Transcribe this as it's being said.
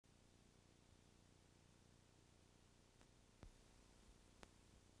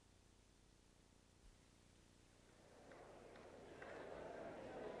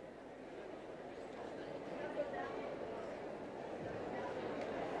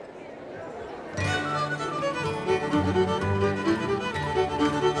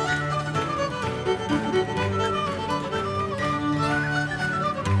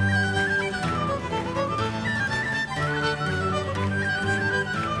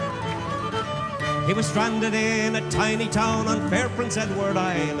He was stranded in a tiny town on fair Prince Edward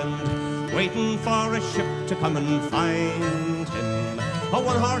Island, waiting for a ship to come and find him. A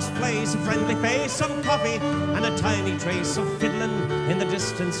one-horse place, a friendly face, some coffee, and a tiny trace of fiddling in the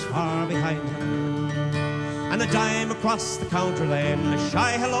distance far behind him. And a dime across the counter then, a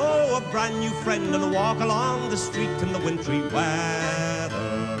shy hello, a brand new friend, and a walk along the street in the wintry weather.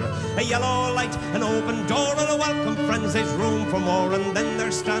 A yellow light, an open door, and a welcome friends, there's room for more, and then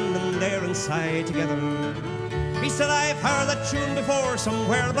they're standing there inside together. He said, I've heard that tune before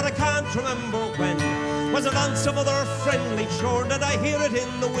somewhere, but I can't remember when. Was it on some other friendly shore? Did I hear it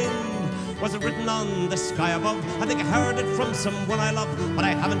in the wind? Was it written on the sky above? I think I heard it from someone I love, but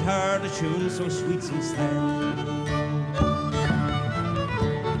I haven't heard a tune so sweet since then.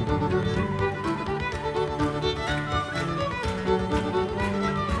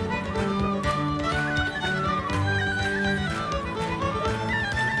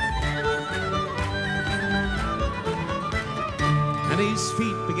 His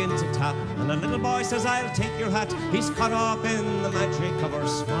feet begin to tap, and a little boy says, I'll take your hat. He's caught up in the magic of her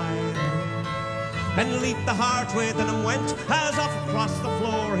smile. And leaped the heart within him went, as off across the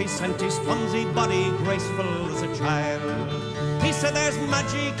floor he sent his clumsy body graceful as a child. He said, there's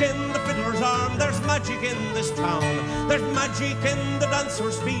magic in the fiddler's arm, there's magic in this town, there's magic in the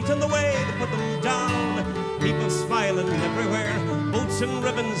dancer's feet and the way they put them down. People smiling everywhere, boots and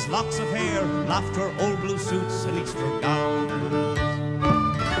ribbons, locks of hair, laughter, old blue suits and Easter gowns.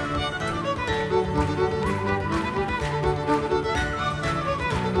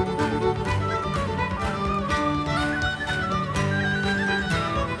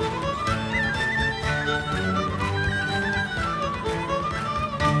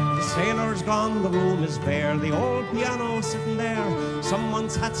 Gone, the room is bare, the old piano sitting there,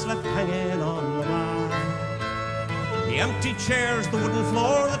 someone's hat's left hanging on the bar. The empty chairs, the wooden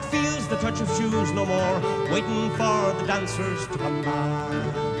floor that feels the touch of shoes no more, waiting for the dancers to come by.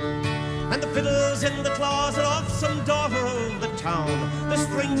 And the fiddle's in the closet of some daughter of the town. The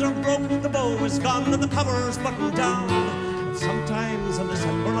strings are broke, the bow is gone, and the cover's buttoned down. And sometimes on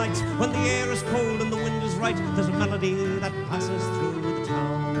December nights, when the air is cold and the wind is right, there's a melody that passes through the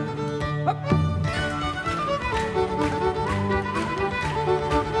town.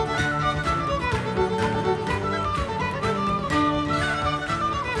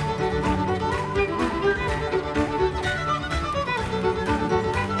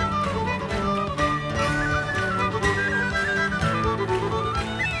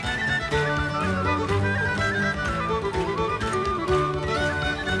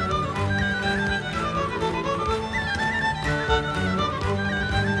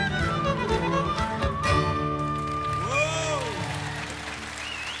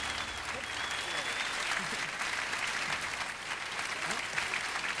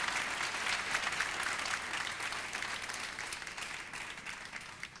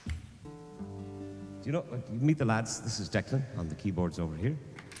 You know, you meet the lads. This is Declan on the keyboards over here.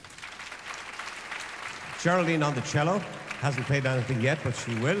 Geraldine on the cello. Hasn't played anything yet, but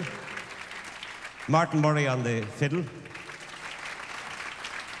she will. Martin Murray on the fiddle.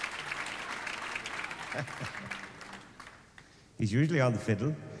 He's usually on the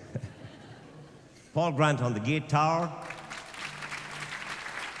fiddle. Paul Grant on the guitar.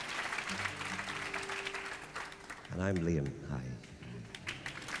 And I'm Liam. Hi.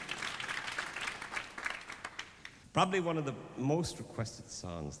 Probably one of the most requested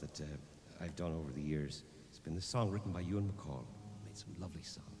songs that I've done over the years. It's been the song written by Ewan McCall. Made some lovely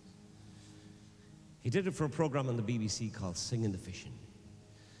songs. He did it for a program on the BBC called Singing the Fishing.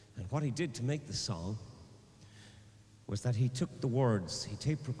 And what he did to make the song was that he took the words, he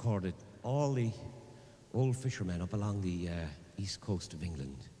tape recorded all the old fishermen up along the east coast of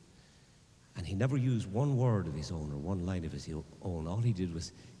England. And he never used one word of his own or one line of his own. All he did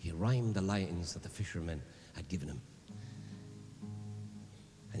was he rhymed the lines that the fishermen had given him.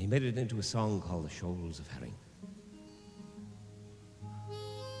 And he made it into a song called The Shoals of Herring.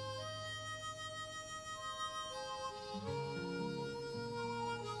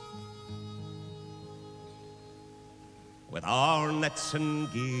 With our nets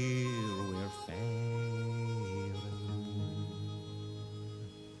and gear we're faring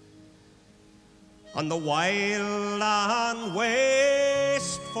on the wild and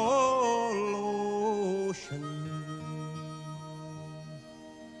wasteful ocean.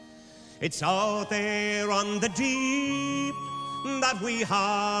 It's out there on the deep that we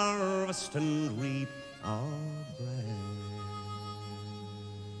harvest and reap our bread.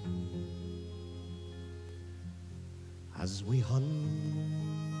 As we hunt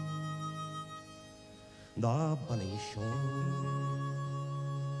the bunny shores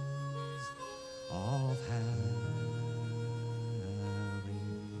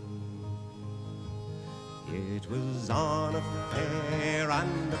It was on a fair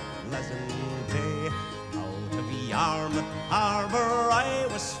and a pleasant day. Out of Yarmouth Harbour I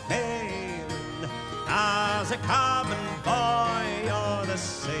was faring, as a cabin boy or a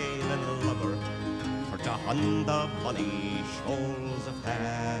sailing lubber, for to hunt the bonny shoals of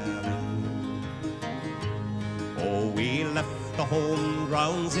herring. Oh, we left the home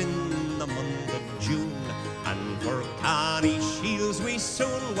grounds in the month of June, and for canny shields we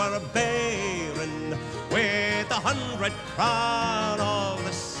soon were bearing, with 100 crown of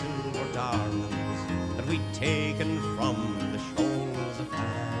the silver darlings that we'd taken from the shoals of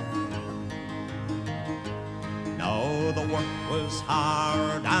Herring. Now the work was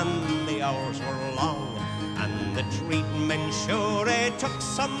hard and the hours were long, and the treatment sure it took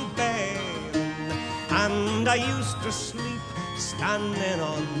some bearing, and I used to sleep standing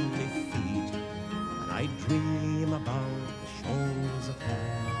on my feet, and I dream about the shoals of Herring.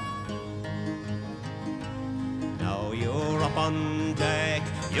 Now you're up on deck,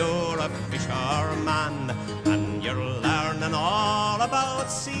 you're a fisherman, and you're learning all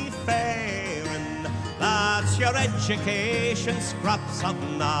about seafaring. That's your education, scraps of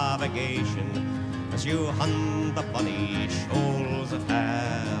navigation, as you hunt the bonny shoals of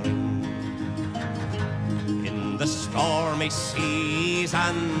herring. In the stormy seas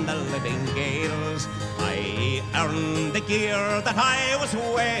and the living gales, I earned the gear that I was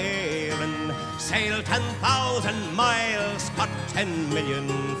wearing, sailed 10,000 miles, caught 10 million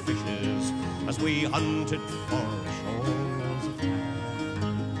fishes, as we hunted for shoals of herring.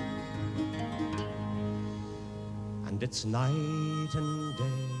 And it's night and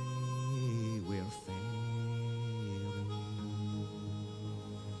day we're faring.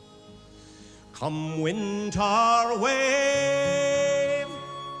 Come winter wave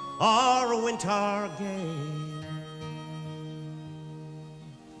or winter gale,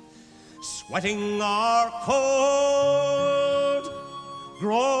 sweating or cold,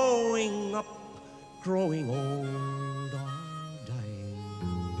 growing up, growing old or dying,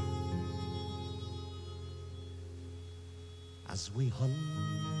 as we hunt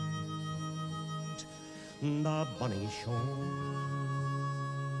the bonny shoals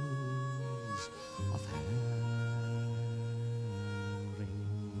of herring.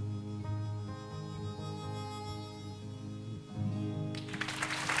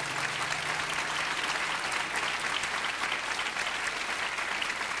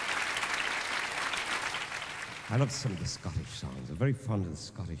 I love some of the Scottish songs. I'm very fond of the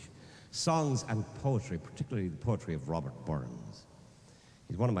Scottish songs and poetry, particularly the poetry of Robert Burns.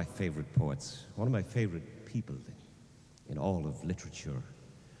 He's one of my favorite poets, one of my favorite people in all of literature.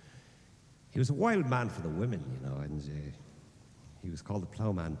 He was a wild man for the women, you know, and he was called the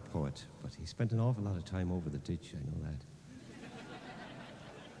ploughman poet, but he spent an awful lot of time over the ditch, I know that.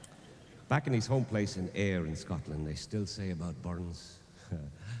 Back in his home place in Ayr in Scotland, they still say about Burns,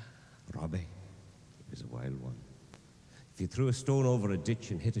 Robbie, he was a wild one. If you threw a stone over a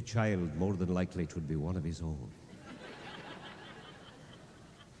ditch and hit a child, more than likely it would be one of his own.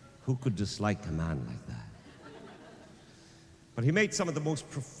 Who could dislike a man like that? But he made some of the most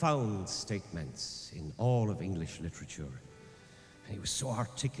profound statements in all of English literature. And he was so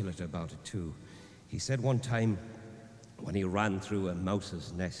articulate about it too. He said one time when he ran through a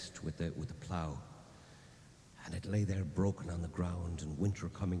mouse's nest with a plough, and it lay there broken on the ground and winter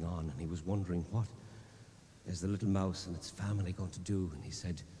coming on, and he was wondering, what is the little mouse and its family going to do? And he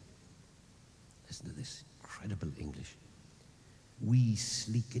said, listen to this incredible English. Wee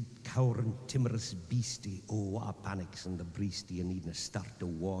sleeked, cowering, timorous beastie, oh, a panics and the breastie, and needna start to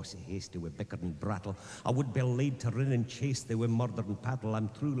wash hasty wi' bicker and brattle. I would be laid to rin and chase they wi' murder and paddle. I'm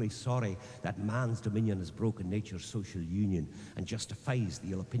truly sorry that man's dominion has broken nature's social union and justifies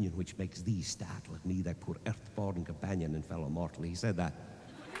the ill opinion which makes thee startle at me, thy poor earth-born companion and fellow mortal. He said that.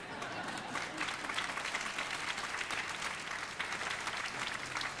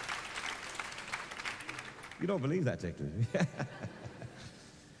 You don't believe that, Dick?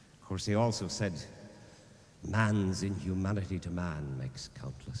 Of course, he also said, man's inhumanity to man makes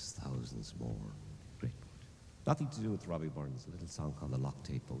countless thousands more. Great poet. Nothing to do with Robbie Burns, a little song called the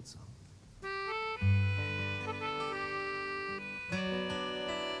Locktape Boat Song.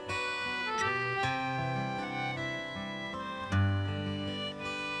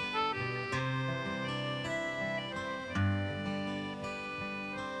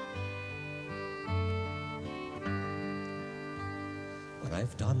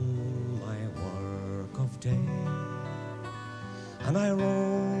 I've done my work of day, and I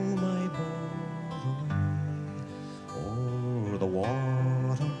row my boat away o'er the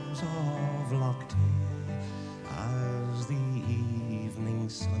waters of Loch Tay, as the evening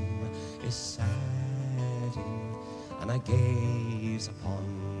sun is setting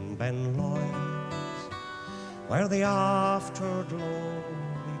where the afterglow glows,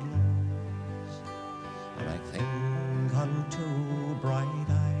 and I think unto bright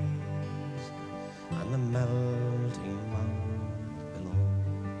eyes and the melting mount below.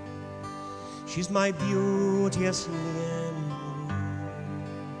 She's my beauteous Leanne,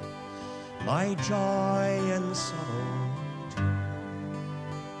 my joy and sorrow too,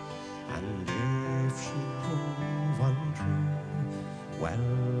 and if she prove untrue,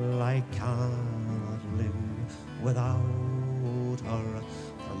 well, I cannot live without her,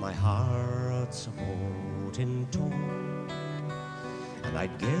 for my heart's a boat in tow, and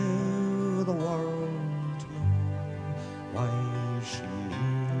I'd give the world to know why she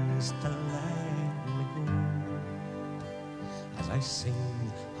means to let me go. As I sing,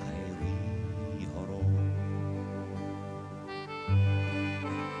 I read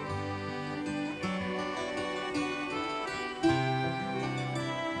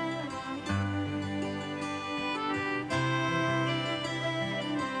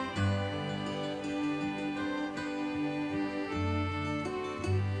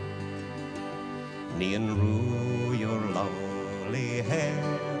and rue, your lovely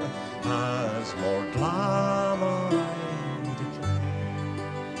hair has more glamour, I declare,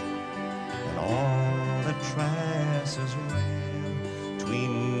 than all the tresses rare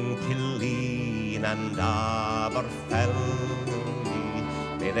tween Killeen and Aberfeldy,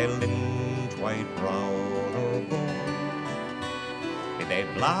 be they lint, white, brown, or gold, be they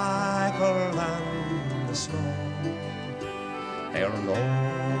blacker than the snow, they're no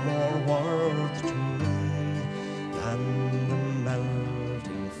more worth to me than the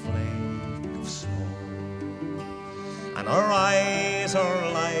melting flake of snow. And her eyes are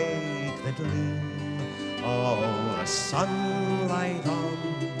like the gleam of a sunlight on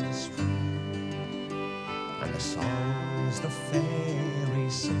the stream, and the songs the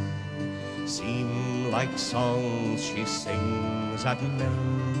fairies sing seem like songs she sings at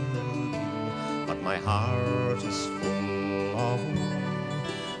milking, but my heart is full of woe,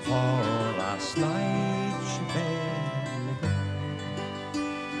 for last night she bade me go,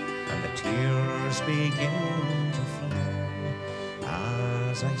 and the tears begin to flow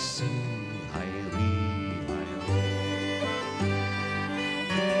as I sing, I read, I roll.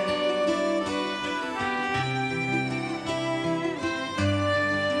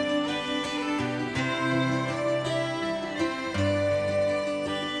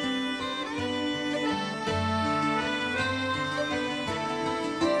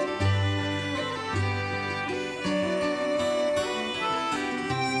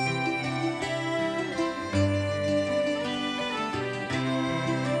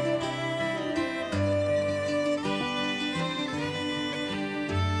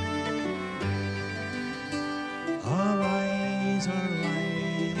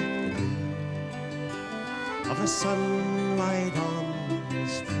 The sunlight on the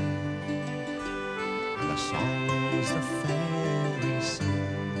stream, and the songs the fairies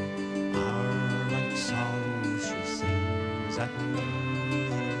sing are like songs she sings at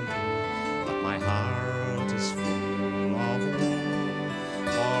noon. But my heart is full of woe,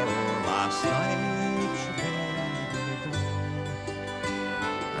 for last night she bade me go,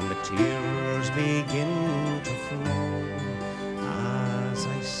 and the tears begin to flow as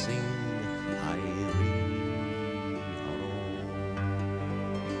I sing.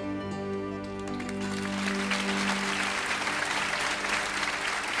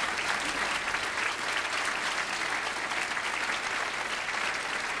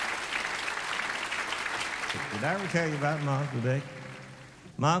 Did I ever tell you about my Uncle Dick?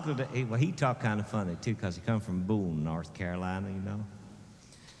 My Uncle Dick, well, he talked kind of funny, too, because he come from Boone, North Carolina, you know.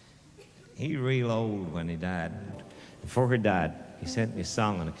 He real old when he died. Before he died, he sent me a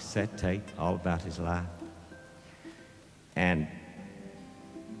song on a cassette tape all about his life. And,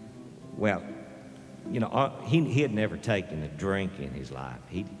 well, you know, he had never taken a drink in his life.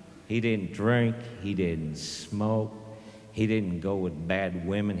 He didn't drink, he didn't smoke, he didn't go with bad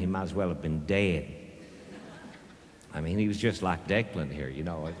women. He might as well have been dead. I mean, he was just like Declan here, you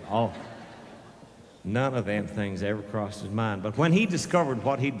know. None of them things ever crossed his mind. But when he discovered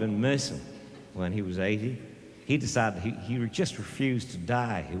what he'd been missing when he was 80, he decided he just refused to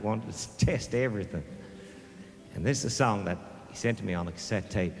die. He wanted to test everything. And this is a song that he sent to me on a cassette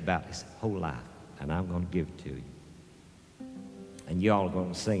tape about his whole life, and I'm going to give it to you. And y'all are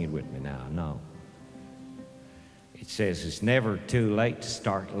going to sing it with me now, I know. It says, it's never too late to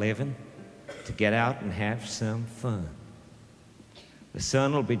start living, to get out and have some fun. The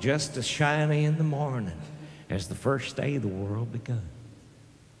sun will be just as shiny in the morning as the first day of the world begun.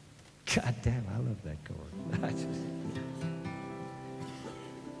 God damn, I love that chord.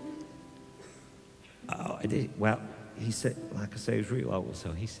 Oh, Well, he said, like I say, he was real old,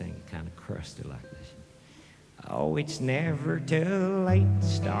 so he sang it kind of crusty like this. Oh, it's never too late to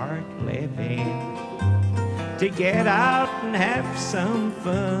start living, to get out and have some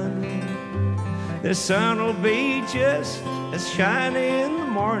fun. The sun will be just as shiny in the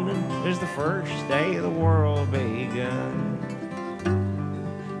morning as the first day of the world begun.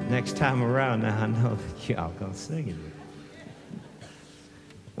 Next time around, now I know that y'all gonna sing it.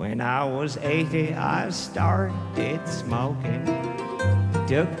 When I was 80, I started smoking,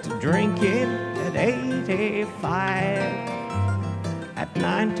 took to drinking at 85. At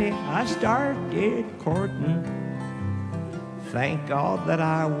 90, I started courting. Thank God that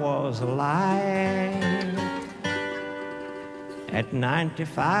I was alive. At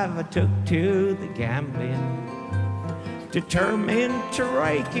 95, I took to the gambling, determined to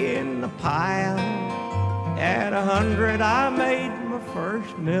rake in the pile. At 100, I made my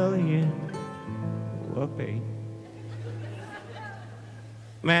first $1,000,000. Whoopee.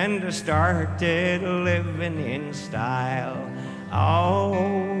 And I started living in style. Oh,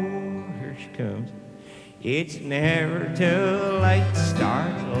 here she comes. It's never too late to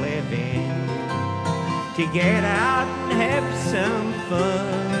start living, to get out and have some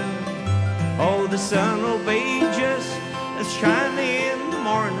fun. Oh, the sun will be just as shiny in the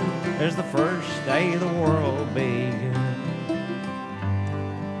morning as the first day of the world begun.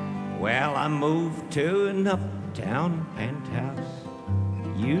 Well, I moved to an uptown penthouse,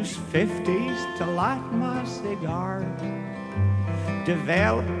 used 50s to light my cigars,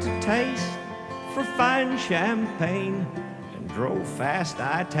 developed a taste for fine champagne, and drove fast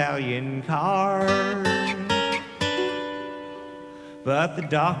Italian cars. But the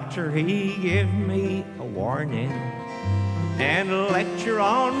doctor, he gave me a warning and a lecture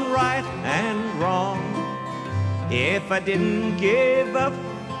on right and wrong. If I didn't give up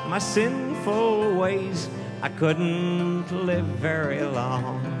my sinful ways, I couldn't live very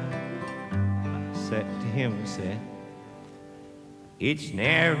long. I said to him, I said, it's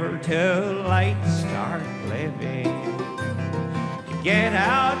never too late to start living, to get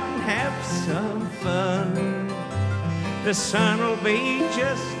out and have some fun. The sun will be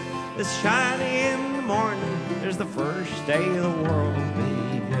just as shiny in the morning as the first day of the world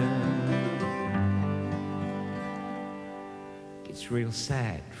begun. It's real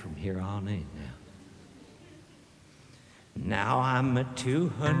sad from here on in now. Now I'm a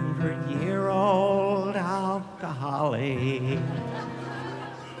 200-year-old alcoholic,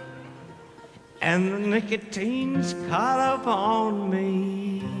 and the nicotine's caught up on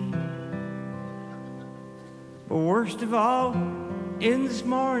me. But worst of all, in this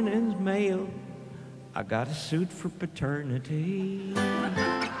morning's mail, I got a suit for paternity.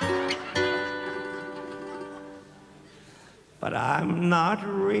 But I'm not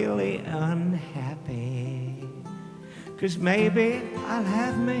really unhappy, 'cause maybe I'll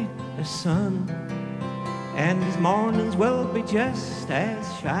have me a son, and his mornings will be just as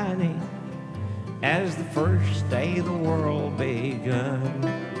shiny as the first day of the world begun.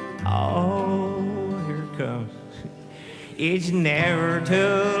 Oh, here it comes. It's never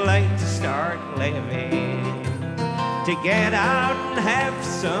too late to start living, to get out and have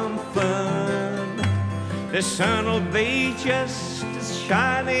some fun. The sun will be just as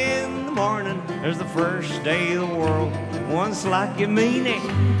shiny in the morning as the first day of the world. Once like you mean it.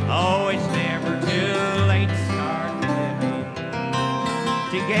 Oh, it's never too late to start living,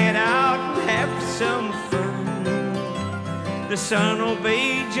 to get out and have some fun. The sun will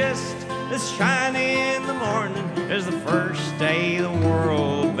be just as shiny in the morning as the first day of the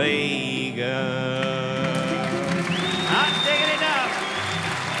world begun. I'm taking it up.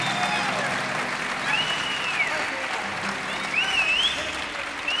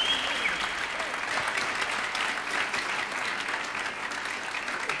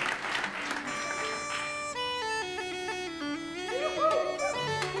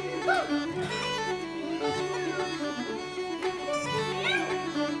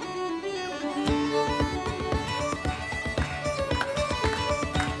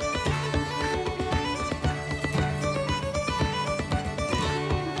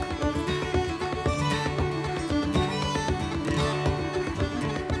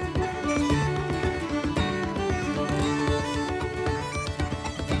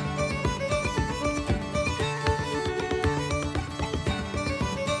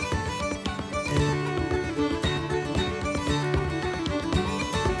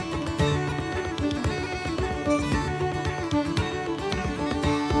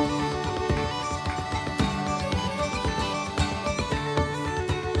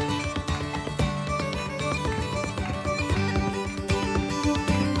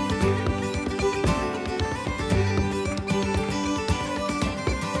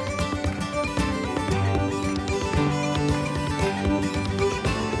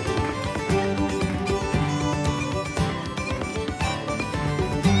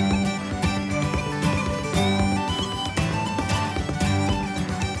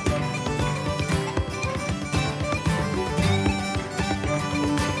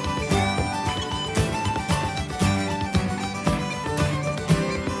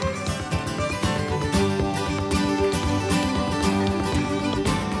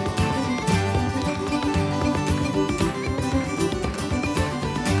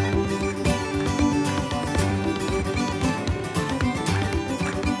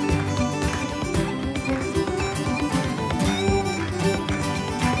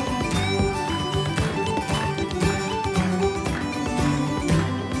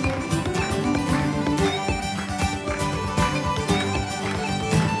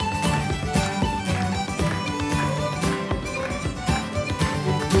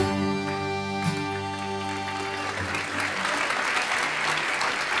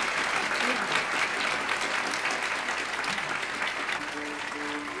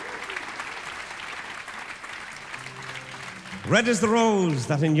 Red is the rose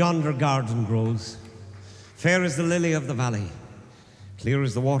that in yonder garden grows. Fair is the lily of the valley. Clear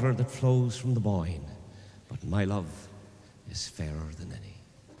is the water that flows from the Boyne. But my love is fairer than any.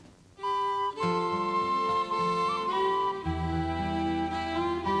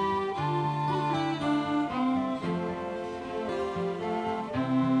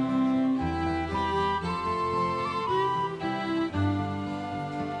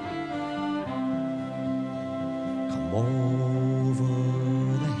 Over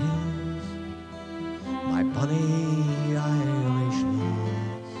the hills, my bonny Irish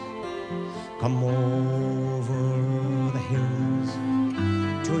lass. Come over the hills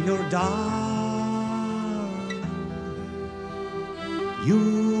to your darling.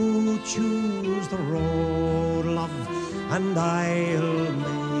 You choose the road, love, and I'll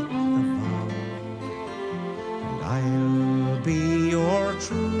make the vow, and I'll be your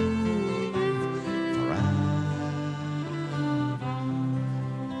true.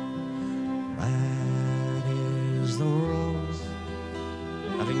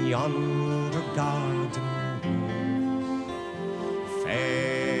 Yonder garden grows.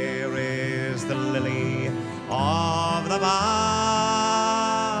 Fair is the lily of the valley.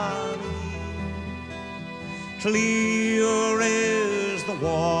 Clear is the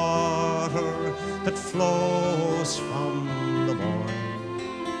water that flows from the Boyne.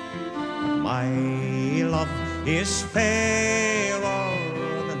 But my love is fairer.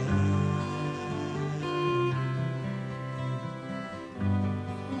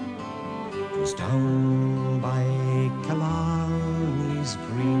 Down by Killarney's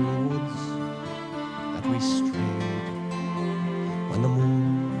green woods that we strayed, when the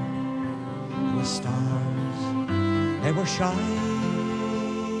moon and the stars, they were shining.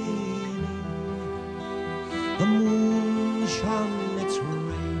 The moon shone its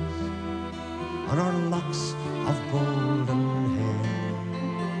rays on our locks of golden hair,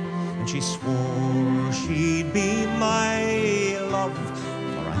 and she swore she'd be my love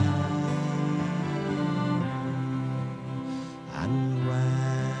forever.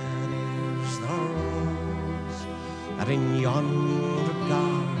 In yonder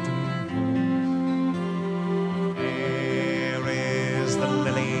garden grows. Fair is the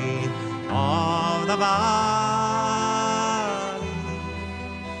lily of the valley,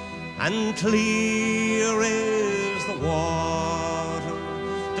 and clear is the water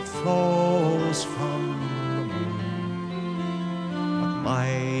that flows from the moon. But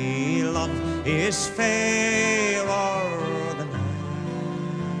my love is fairer.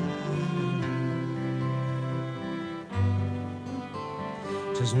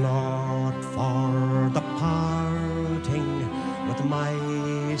 'Tis not for the parting with my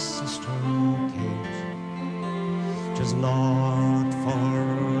sister Kate. 'Tis not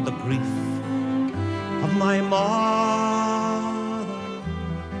for the grief of my mother.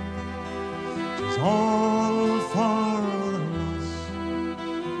 'Tis all for the loss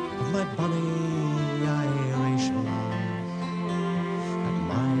of my bonny Irish lass. And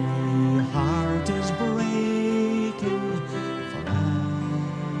my heart is breaking.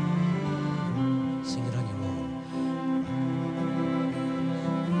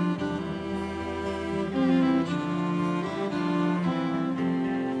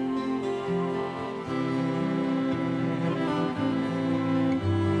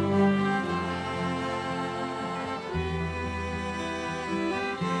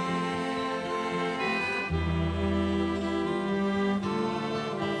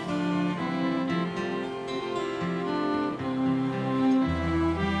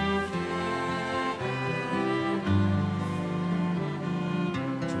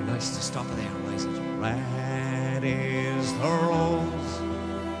 To stop there, right? Red is the rose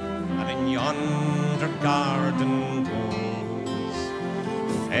that in yonder garden grows.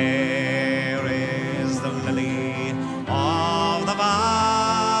 Fair is the lily of the valley,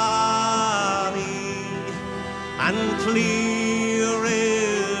 and clear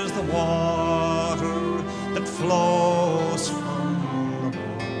is the water that flows from the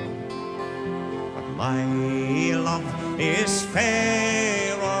Boyne. But my love is fairer.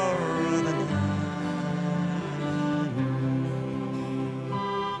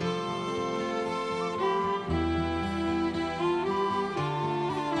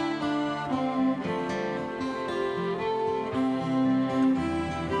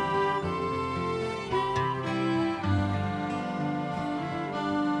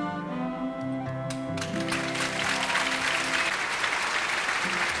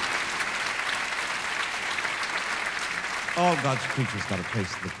 All God's creatures got a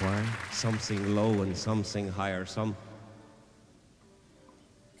place in the choir. Some sing low and some sing higher. Some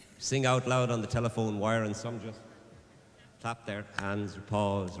sing out loud on the telephone wire and some just clap their hands or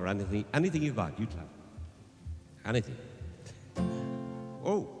paws or anything you got, you clap. Anything.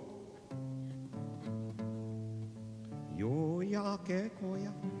 Oh. Yo ya ke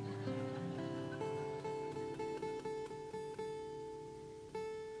koya.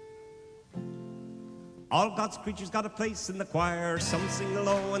 All God's creatures got a place in the choir. Some sing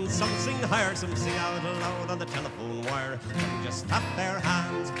low and some sing higher. Some sing out loud on the telephone wire. Some just clap their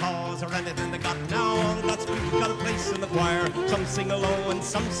hands, paws, or anything they got now. All God's creatures got a place in the choir. Some sing low and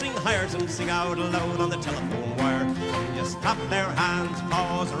some sing higher. Some sing out loud on the telephone wire. Some just clap their hands,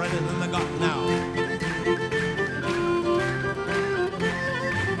 paws, or anything they got now.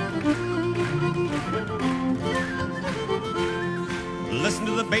 Listen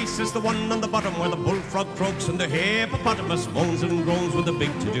to the bass, the one on the bottom where the bullfrog croaks and the hippopotamus moans and groans with a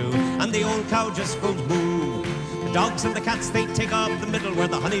big to-do, and the old cow just goes moo. The dogs and the cats, they take up the middle where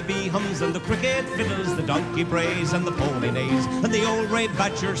the honeybee hums and the cricket fiddles, the donkey brays and the pony neighs, and the old red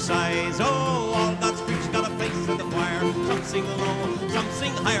badger sighs. Oh, all God's creatures got a place in the choir. Some sing low, some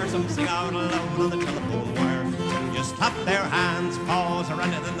sing higher, some sing out loud on the telephone wire. Some just clap their hands, paws, or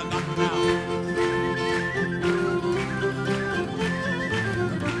anything they got now.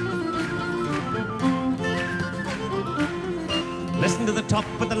 Listen to the top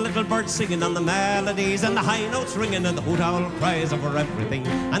with the little birds singing on the melodies and the high notes ringing and the hoot owl cries over everything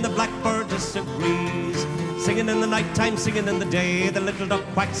and the blackbird disagrees. Singing in the night time, singing in the day, the little duck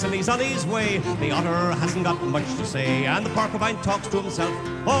quacks and he's on his way. The otter hasn't got much to say and the porcupine talks to himself.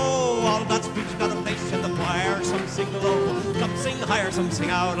 Oh, all God's creatures got a place in the choir. Some sing low, some sing higher, some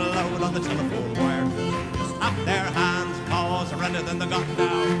sing out loud on the telephone wire. Just clap their hands, paws, or anything they got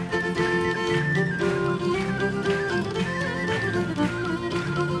now.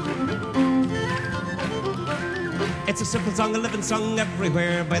 It's a simple song, a living song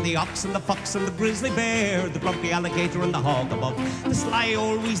everywhere by the ox and the fox and the grizzly bear, the grumpy alligator and the hog above, the sly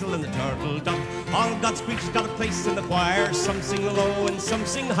old weasel and the turtle dove. All God's creatures got a place in the choir. Some sing low and some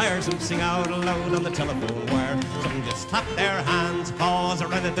sing higher, some sing out loud on the telephone wire. Some just clap their hands, paws,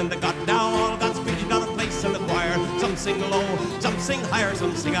 or anything they got now. All God's creatures got a place in the choir. Some sing low, some sing higher,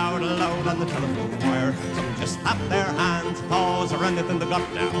 some sing out loud on the telephone wire. Some just clap their hands, paws, or anything they got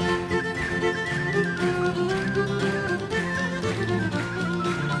now.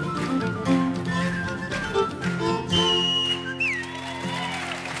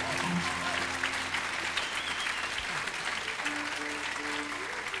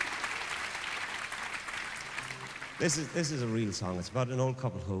 This is a real song. It's about an old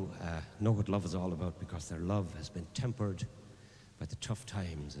couple who know what love is all about because their love has been tempered by the tough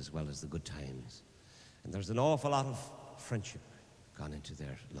times as well as the good times. And there's an awful lot of friendship gone into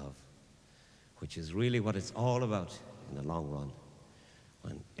their love, which is really what it's all about in the long run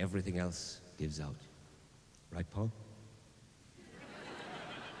when everything else gives out. Right, Paul?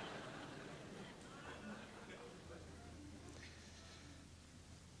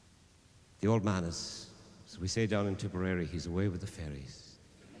 The old man is, as we say down in Tipperary, he's away with the fairies.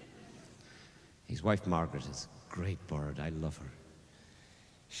 His wife Margaret is a great bird. I love her.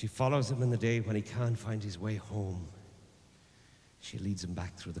 She follows him in the day when he can't find his way home. She leads him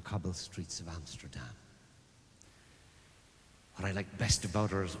back through the cobbled streets of Amsterdam. What I like best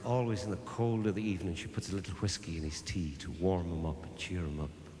about her is always in the cold of the evening, she puts a little whiskey in his tea to warm him up and cheer him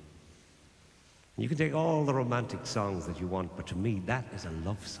up. And you can take all the romantic songs that you want, but to me, that is a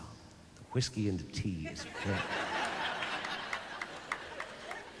love song. Whiskey and the tea is great.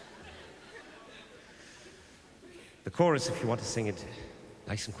 The chorus, if you want to sing it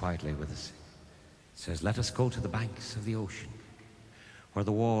nice and quietly with us, says, "Let us go to the banks of the ocean, where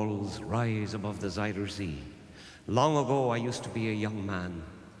the walls rise above the Zuyder Zee. Long ago I used to be a young man,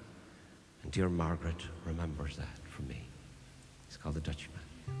 and dear Margaret remembers that from me." It's called The Dutchman.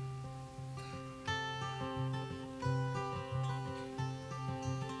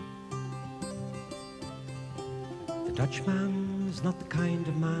 The Dutchman is not the kind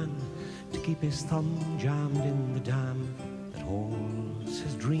of man to keep his thumb jammed in the dam that holds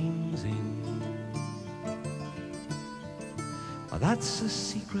his dreams in. But that's a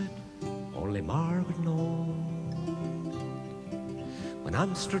secret only Margaret knows. When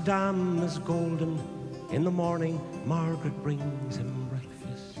Amsterdam is golden, in the morning Margaret brings him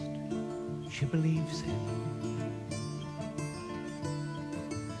breakfast. She believes him.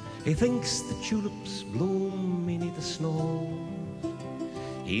 He thinks the tulips bloom beneath the snow.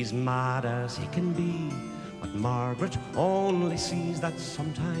 He's mad as he can be, but Margaret only sees that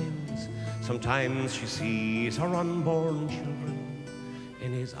sometimes she sees her unborn children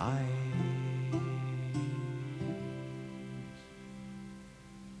in his eyes.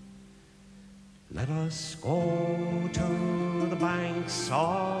 Let us go to the banks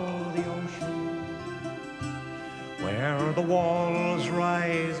of the ocean, where the walls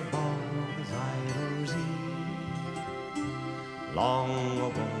rise above the Zuyder's Zee. Long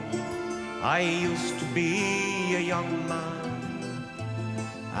ago, I used to be a young man,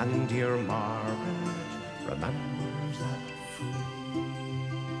 and dear Margaret remembers that free.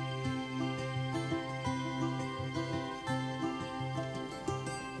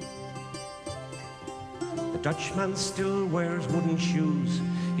 The Dutchman still wears wooden shoes,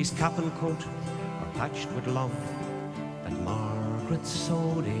 his cap and coat are patched with love that Margaret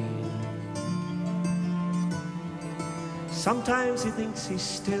sewed in. Sometimes he thinks he's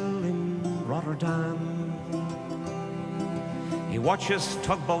still in Rotterdam. He watches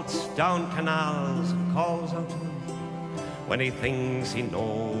tugboats down canals and calls out to them when he thinks he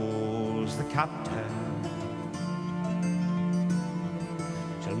knows the captain.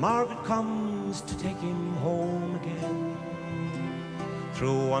 Till Margaret comes to take him home again,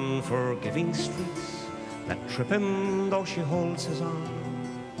 through unforgiving streets that trip him though she holds his arm.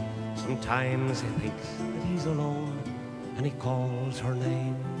 Sometimes he thinks that he's alone and he calls her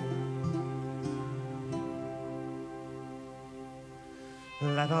name.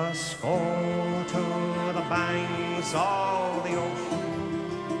 Let us go to the banks of the ocean,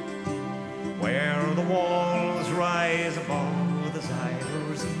 where the walls rise above the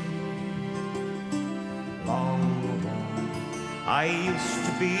Zuyder's Zee. Long ago, I used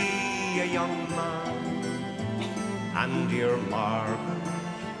to be a young man, and dear Margaret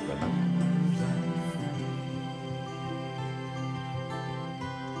remembers that free.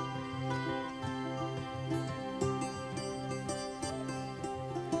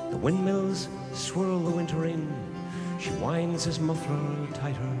 The windmills swirl the winter in, she winds his muffler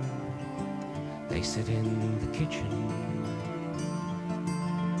tighter. They sit in the kitchen.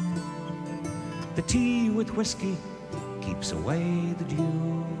 The tea with whiskey keeps away the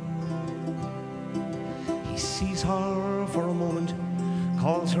dew. He sees her for a moment,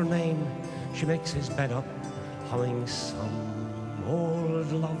 calls her name. She makes his bed up, humming some old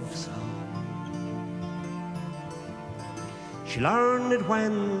love song. She learned it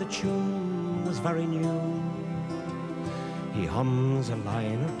when the tune was very new. He hums a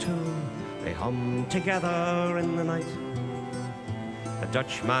line or two, they hum together in the night. The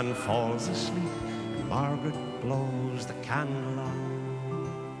Dutchman falls asleep, and Margaret blows the candle out.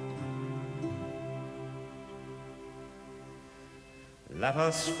 Let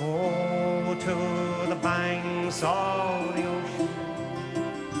us go to the banks of the ocean,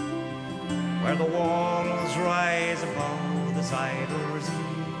 where the walls rise above the Zuyder's Zee.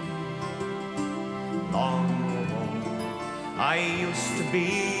 Long ago, I used to be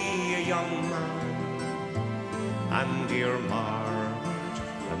a young man, and dear Margaret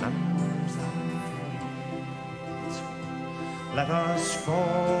remembers that phrase. Let us go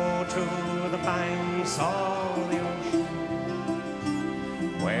to the banks of the ocean,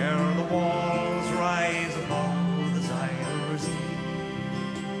 where the walls rise above the Zuyder's Zee.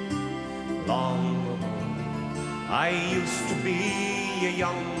 Long ago, I used to be a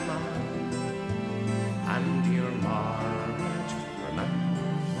young man, and dear Margaret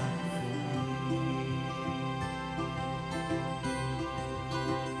remembers that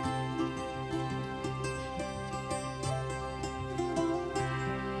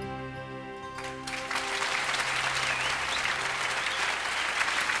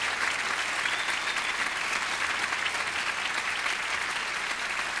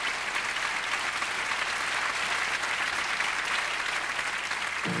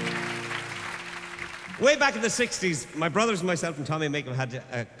Way back in the 60s, my brothers, myself, and Tommy Makem had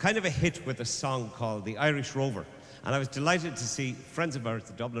a kind of a hit with a song called The Irish Rover. And I was delighted to see friends of ours,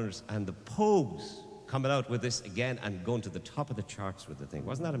 the Dubliners, and the Pogues coming out with this again and going to the top of the charts with the thing.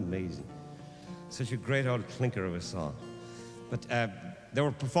 Wasn't that amazing? Such a great old clinker of a song. But they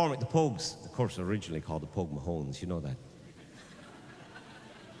were performing, the Pogues, of course, originally called the Pogue Mahones, you know that.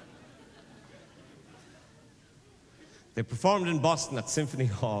 They performed in Boston at Symphony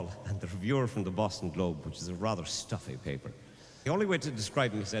Hall, and the reviewer from the Boston Globe, which is a rather stuffy paper, the only way to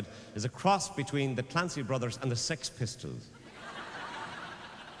describe him, he said, is a cross between the Clancy brothers and the Sex Pistols.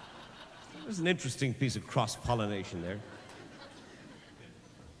 There's an interesting piece of cross-pollination there.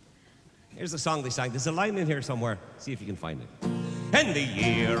 Here's the song they sang. There's a line in here somewhere. See if you can find it. In the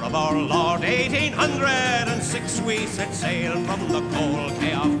year of our Lord 1806, we set sail from the cold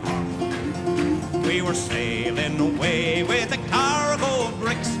Bay of Cork. We were sailing away with a cargo of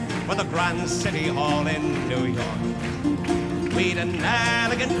bricks for the Grand City Hall in New York. We'd an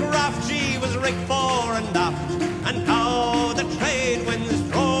elegant craft, she was rigged fore and aft, and how the trade winds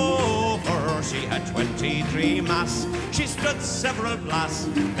drove her. She had at 23 Mass. She stood several blasts,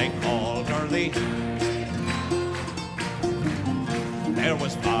 they called her the. There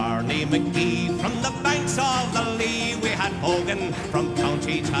was Barney McGee from the banks of the Lee. We had Hogan from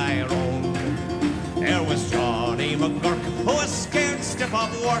County Tyrone. There was Johnny McGurk, who was scared stiff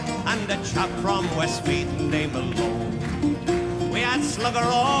of work, and a chap from Westmeath named Malone. We had Slugger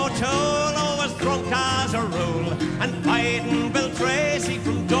O'Toole, who was drunk as a rule, and Biden Bill Tracy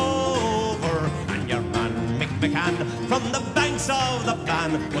from Dover, and your man Mick McCann from the banks of the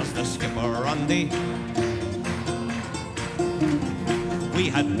Bann was the skipper on the. We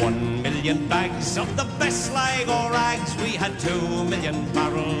had 1 million bags of the best Sligo rags. We had 2 million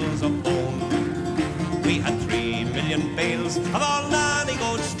barrels of bone. We had 3 million bales of all nanny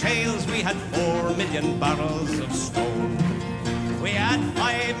goats' tails. We had 4 million barrels of stone. We had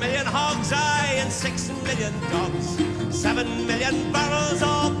 5 million hogs, aye, and 6 million dogs. 7 million barrels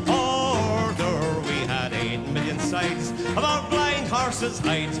of porter. We had 8 million sides of our blind horses'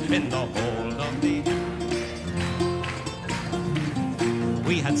 hides in the hold of the.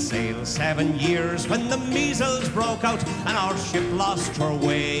 We had sailed 7 years when the measles broke out, and our ship lost her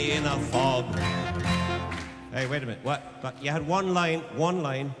way in a fog. Hey, wait a minute. What? You had one line,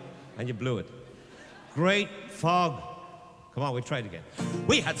 and you blew it. Great fog. Come on, we'll try it again.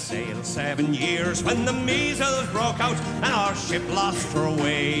 We had sailed 7 years when the measles broke out, and our ship lost her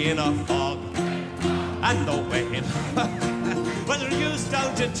way in a fog. And the whale was reduced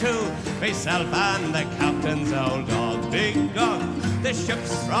down to 2, myself and the captain's old dog, Big Dog. The ship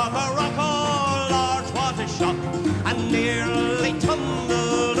struck a rock, oh Lord, what a shock, and nearly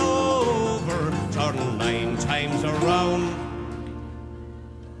tumbled over, turned 9 times around,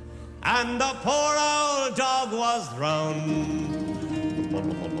 and the poor old dog was drowned.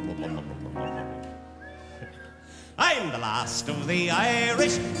 I'm the last of the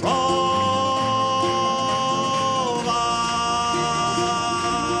Irish rovers.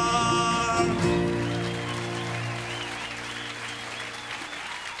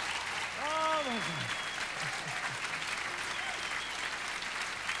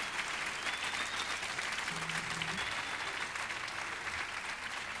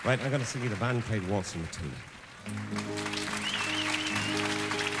 Right, I'm going to sing you the band played Waltz and Matilda.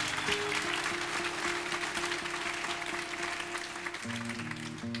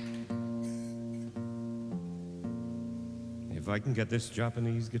 If I can get this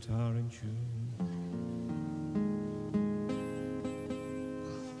Japanese guitar in tune. Oh,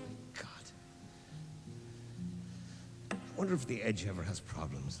 my God. I wonder if the Edge ever has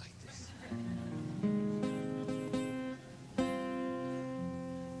problems like this.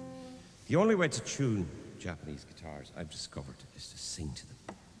 The only way to tune Japanese guitars, I've discovered, is to sing to them.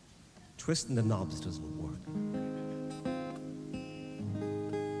 Twisting the knobs doesn't work.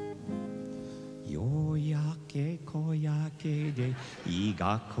 Yoyake koyake de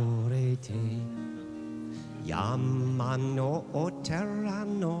igakorete Yamano otera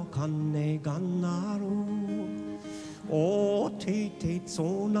no kane ga naru O te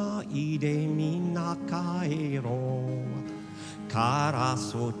tsona ide minakaero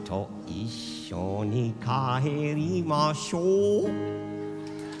Karasu to issho ni kaerimashou.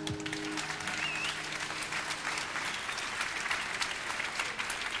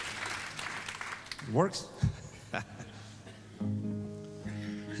 It works.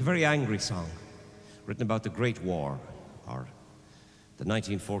 It's a very angry song, written about the Great War, or the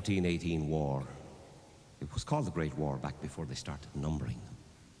 1914-18 war. It was called the Great War back before they started numbering them.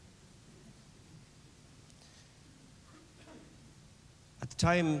 At the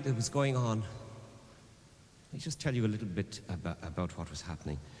time it was going on, let me just tell you a little bit about what was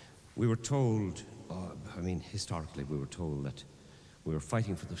happening. We were told, historically we were told that we were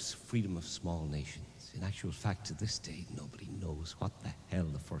fighting for the freedom of small nations. In actual fact, to this day, nobody knows what the hell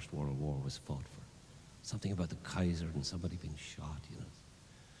the First World War was fought for. Something about the Kaiser and somebody being shot, you know.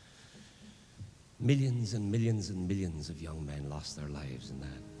 Millions and millions and millions of young men lost their lives in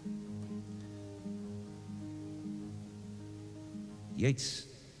that. Yeats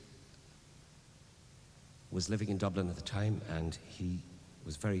was living in Dublin at the time, and he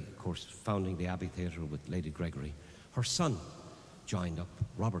was of course, founding the Abbey Theater with Lady Gregory. Her son joined up,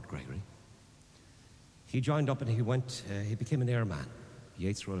 Robert Gregory. He joined up and he became an airman.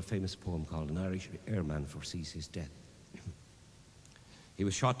 Yeats wrote a famous poem called An Irish Airman Foresees His Death. He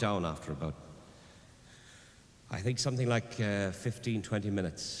was shot down after about, I think something like 15, 20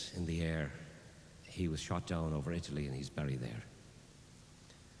 minutes in the air. He was shot down over Italy and he's buried there.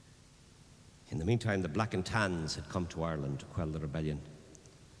 In the meantime, the Black and Tans had come to Ireland to quell the rebellion.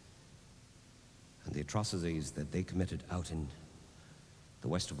 And the atrocities that they committed out in the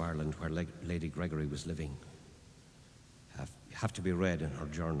west of Ireland, where Lady Gregory was living, have to be read in her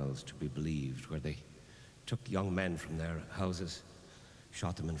journals to be believed, where they took young men from their houses,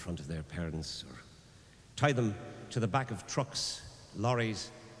 shot them in front of their parents, or tied them to the back of trucks,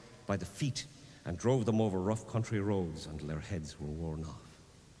 lorries, by the feet, and drove them over rough country roads until their heads were worn off.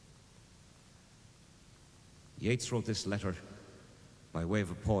 Yeats wrote this letter by way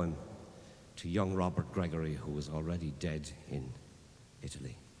of a poem to young Robert Gregory, who was already dead in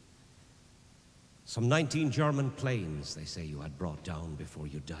Italy. Some 19 German planes, they say, you had brought down before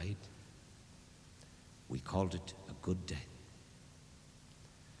you died. We called it a good death.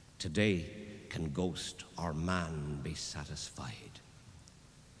 Today, can ghost or man be satisfied?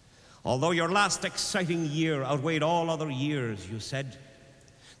 Although your last exciting year outweighed all other years, you said,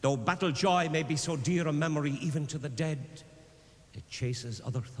 though battle joy may be so dear a memory even to the dead, it chases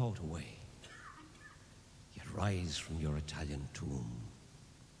other thought away. Yet rise from your Italian tomb,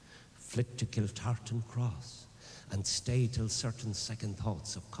 flit to Kiltartan Cross, and stay till certain second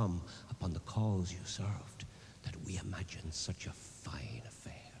thoughts have come upon the cause you served, that we imagine such a fine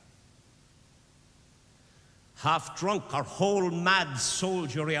affair. Half drunk, our whole mad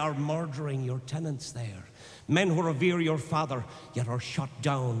soldiery are murdering your tenants there, men who revere your father, yet are shot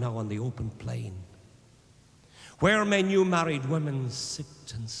down now on the open plain. Where may new married women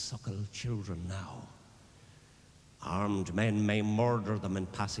sit and suckle children now? Armed men may murder them in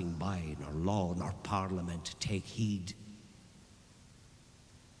passing by, nor law nor parliament take heed.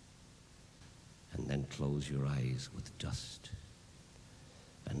 And then close your eyes with dust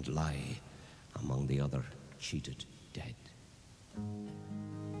and lie among the other cheated dead.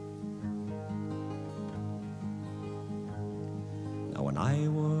 Now when I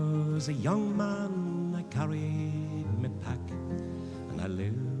was a young man, I carried my pack, and I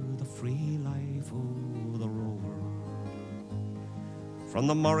lived the free life of the rover. From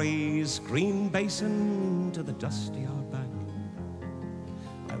the Murray's green basin to the dusty outback,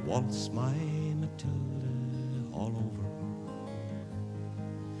 I waltzed my Matilda all over.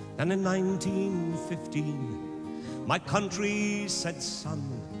 Then in 1915, my country said, son,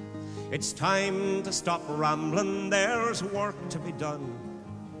 it's time to stop rambling, there's work to be done.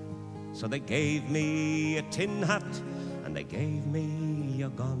 So they gave me a tin hat and they gave me a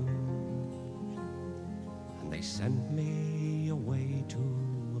gun, and they sent me away to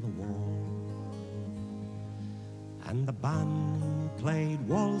the war. And the band played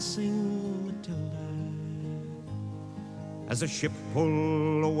Waltzing Matilda as the ship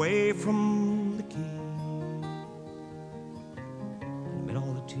pulled away from the quay. And amid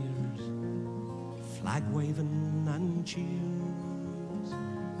all the tears, flag waving and cheers,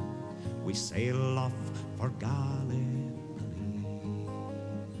 we sail off for Gallipoli.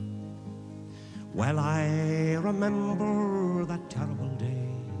 Well, I remember that terrible day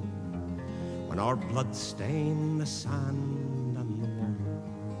when our blood stained the sand and the water,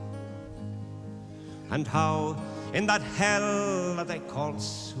 and how in that hell that they called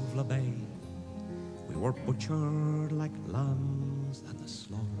Suvla Bay, we were butchered like lambs at the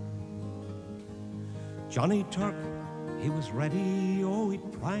slaughter. Johnny Turk, he was ready, oh,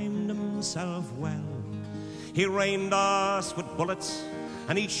 he'd primed himself well. He rained us with bullets,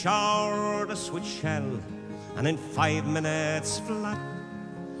 and he showered us with shell, and in 5 minutes flat,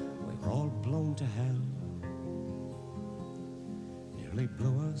 we were all blown to hell. Nearly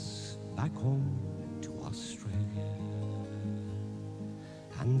blew us back home to Australia.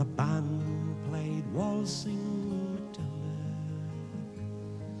 And the band played Waltzing Matilda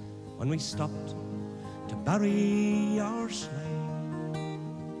when we stopped to bury our slain.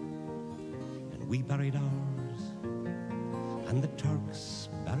 And we buried ours, and the Turks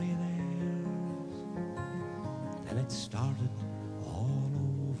buried theirs. Then it started all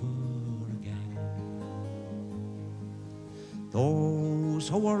over again. Those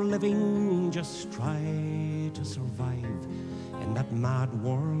who were living just tried to survive in that mad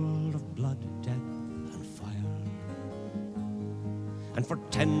world of blood, death, and fire. And for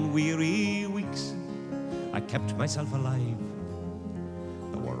 10 weary weeks, I kept myself alive,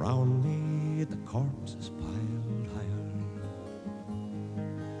 though around me the corpses piled higher.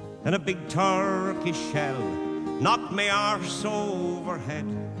 And a big Turkish shell knocked my arse overhead,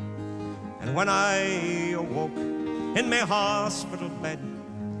 and when I awoke in my hospital bed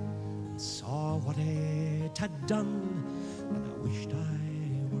and saw what it had done, and I wished I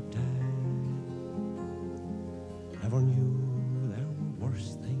were dead. Never knew there were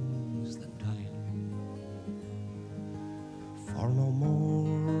worse things than dying. For no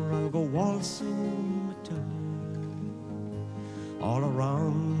more I'll go waltzing Matilda all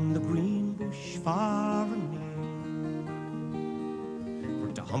around the green bush far and near.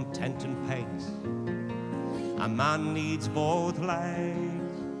 pump tent and pegs. A man needs both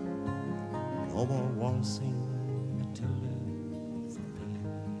legs. No more waltzing, Matilda, for me.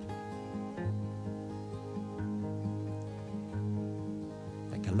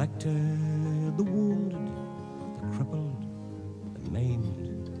 They collected the wounded, the crippled, the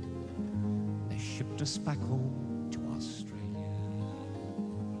maimed. They shipped us back home to Australia.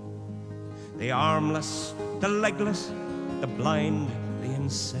 The armless, the legless, the blind, the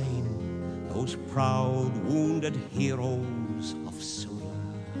insane, those proud, wounded heroes of Sula.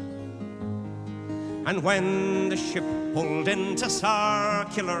 And when the ship pulled into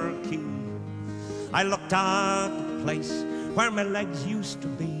Circular Quay, I looked at the place where my legs used to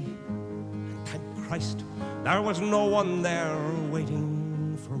be, and thank Christ there was no one there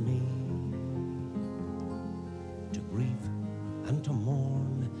waiting for me to grieve and to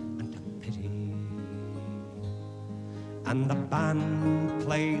mourn and to pity. And the band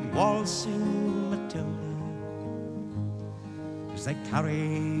played Waltzing Matilda as they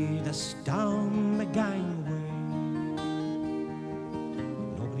carried us down the gangway.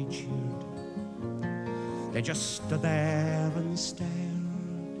 Nobody cheered. They just stood there and stared,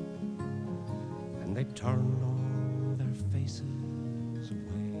 and they turned all their faces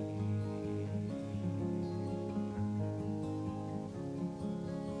away.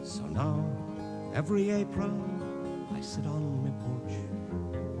 So now, every April, I sit on my porch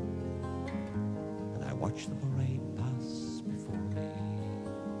and I watch the parade pass before me,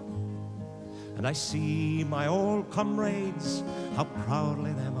 and I see my old comrades, how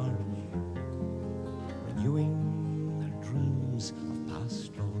proudly they march, renewing their dreams of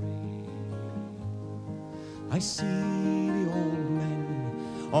past glory. I see the old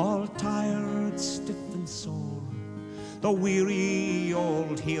men, all tired, stiff and sore, the weary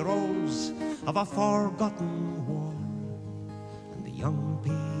old heroes of a forgotten war. Young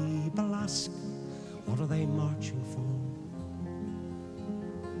people ask, what are they marching for?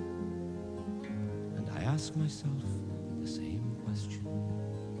 And I ask myself the same question.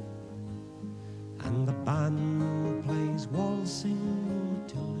 And the band plays Waltzing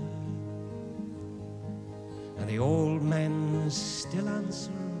Matilda, and the old men still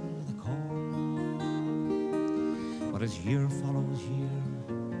answer the call. But as year follows year,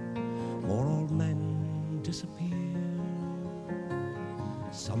 more old men disappear.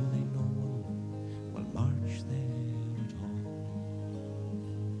 Someday no one will march there at all.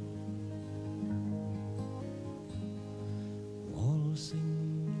 Waltzing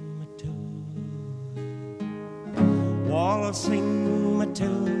Matilda, waltzing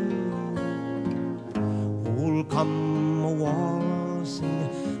Matilda, who'll come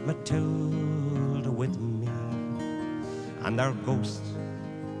a-waltzing Matilda with me, and their ghosts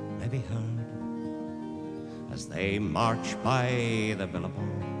may be heard as they march by the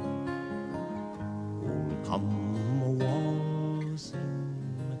billabong.